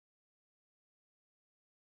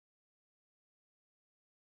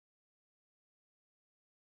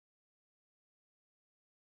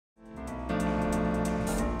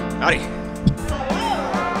Howdy.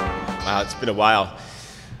 Wow, it's been a while.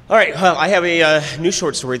 All right, well, I have a new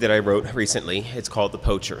short story that I wrote recently. It's called The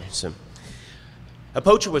Poacher. So, a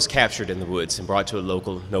poacher was captured in the woods and brought to a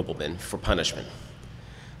local nobleman for punishment.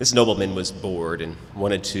 This nobleman was bored and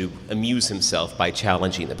wanted to amuse himself by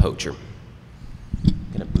challenging the poacher.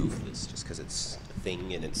 I'm gonna move this just because it's a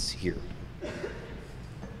thing and it's here.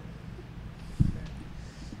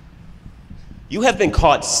 You have been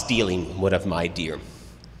caught stealing one of my deer.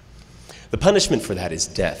 The punishment for that is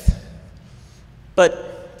death.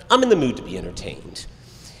 But I'm in the mood to be entertained.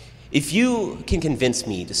 If you can convince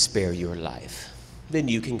me to spare your life, then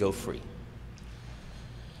you can go free.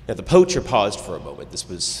 Now, the poacher paused for a moment. This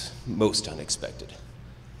was most unexpected.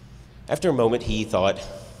 After a moment, he thought,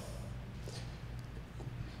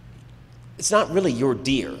 it's not really your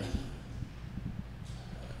deer.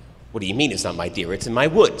 What do you mean it's not my deer? It's in my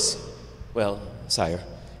woods. Well, sire,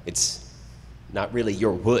 it's not really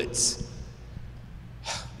your woods.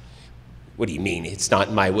 What do you mean it's not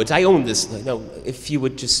in my woods? I own this. No, if you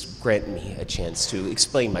would just grant me a chance to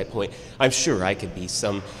explain my point, I'm sure I could be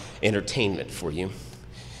some entertainment for you.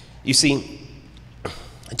 You see,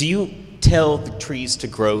 do you tell the trees to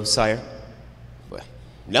grow, sire? Well,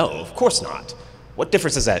 no, of course not. What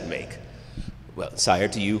difference does that make? Well, sire,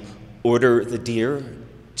 do you order the deer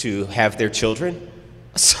to have their children?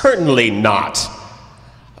 Certainly not.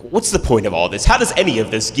 What's the point of all this? How does any of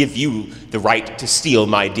this give you the right to steal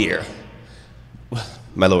my deer? Well,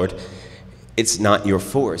 my lord, it's not your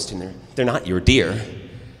forest, and they're not your deer.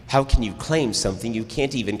 How can you claim something you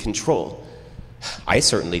can't even control? I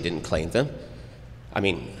certainly didn't claim them. I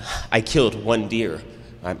mean, I killed one deer.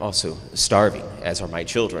 I'm also starving, as are my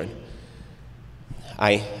children.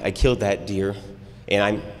 I killed that deer, and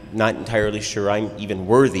I'm not entirely sure I'm even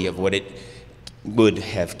worthy of what it would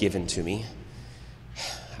have given to me.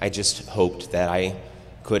 I just hoped that I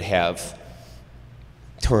could have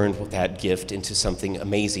turned that gift into something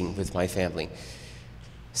amazing with my family.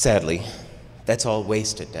 Sadly, that's all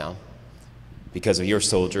wasted now. Because of your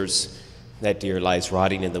soldiers, that deer lies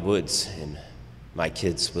rotting in the woods, and my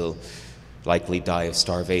kids will likely die of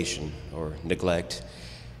starvation or neglect.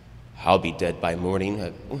 I'll be dead by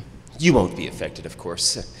morning. You won't be affected, of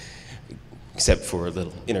course, except for a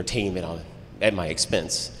little entertainment at my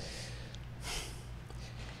expense.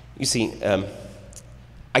 You see,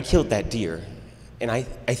 I killed that deer, and I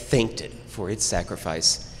thanked it for its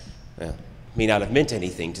sacrifice. Well, it may not have meant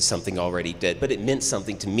anything to something already dead, but it meant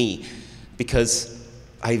something to me because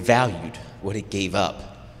I valued what it gave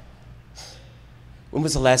up. When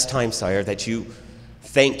was the last time, sire, that you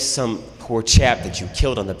thanked some poor chap that you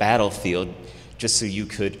killed on the battlefield just so you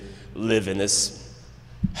could live in this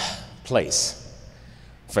place?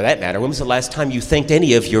 For that matter, when was the last time you thanked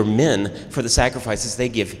any of your men for the sacrifices they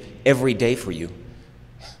give every day for you?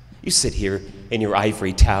 You sit here in your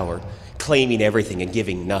ivory tower, claiming everything and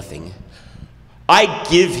giving nothing. I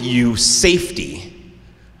give you safety.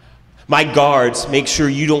 My guards make sure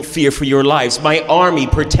you don't fear for your lives. My army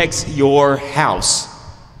protects your house.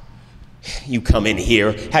 You come in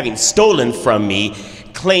here, having stolen from me,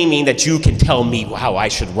 claiming that you can tell me how I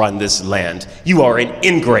should run this land. You are an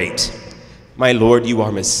ingrate. My lord, you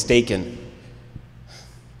are mistaken.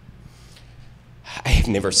 I have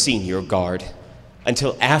never seen your guard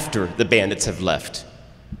until after the bandits have left.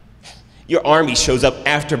 Your army shows up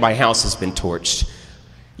after my house has been torched.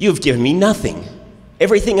 You have given me nothing.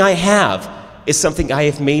 Everything I have is something I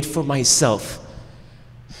have made for myself.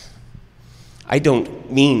 I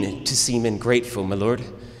don't mean to seem ungrateful, my lord.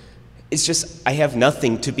 It's just I have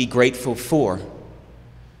nothing to be grateful for.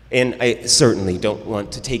 And I certainly don't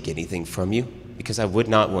want to take anything from you, because I would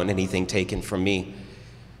not want anything taken from me.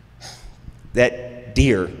 That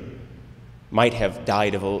deer might have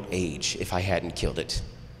died of old age if I hadn't killed it.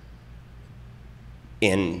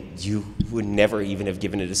 And you would never even have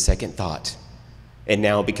given it a second thought. And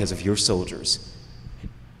now, because of your soldiers,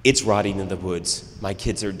 it's rotting in the woods. My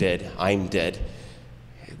kids are dead. I'm dead.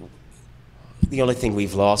 The only thing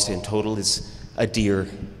we've lost in total is a deer.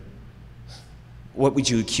 What would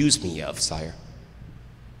you accuse me of, sire?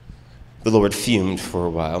 The Lord fumed for a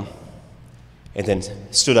while, and then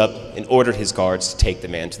stood up and ordered his guards to take the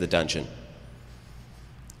man to the dungeon.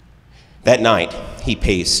 That night, he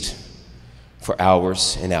paced for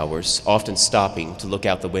hours and hours, often stopping to look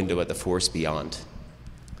out the window at the forest beyond.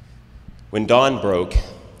 When dawn broke,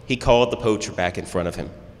 he called the poacher back in front of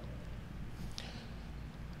him.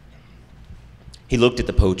 He looked at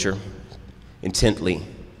the poacher intently,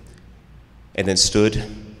 and then stood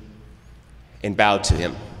and bowed to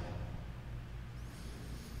him.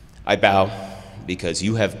 I bow because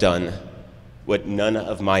you have done what none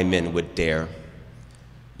of my men would dare.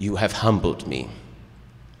 You have humbled me.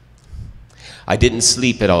 I didn't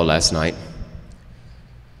sleep at all last night.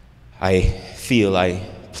 I feel my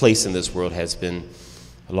place in this world has been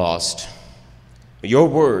lost. Your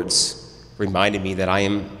words reminded me that I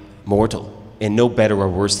am mortal and no better or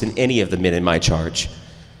worse than any of the men in my charge.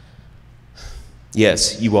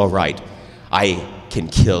 Yes, you are right. I can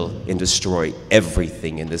kill and destroy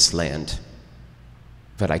everything in this land,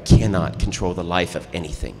 but I cannot control the life of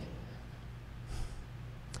anything.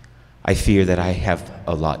 I fear that I have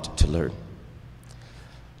a lot to learn.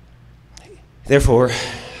 Therefore,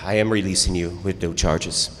 I am releasing you with no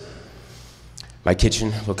charges. My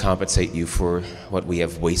kitchen will compensate you for what we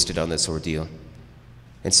have wasted on this ordeal.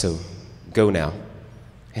 And so, go now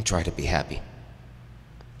and try to be happy.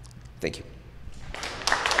 Thank you.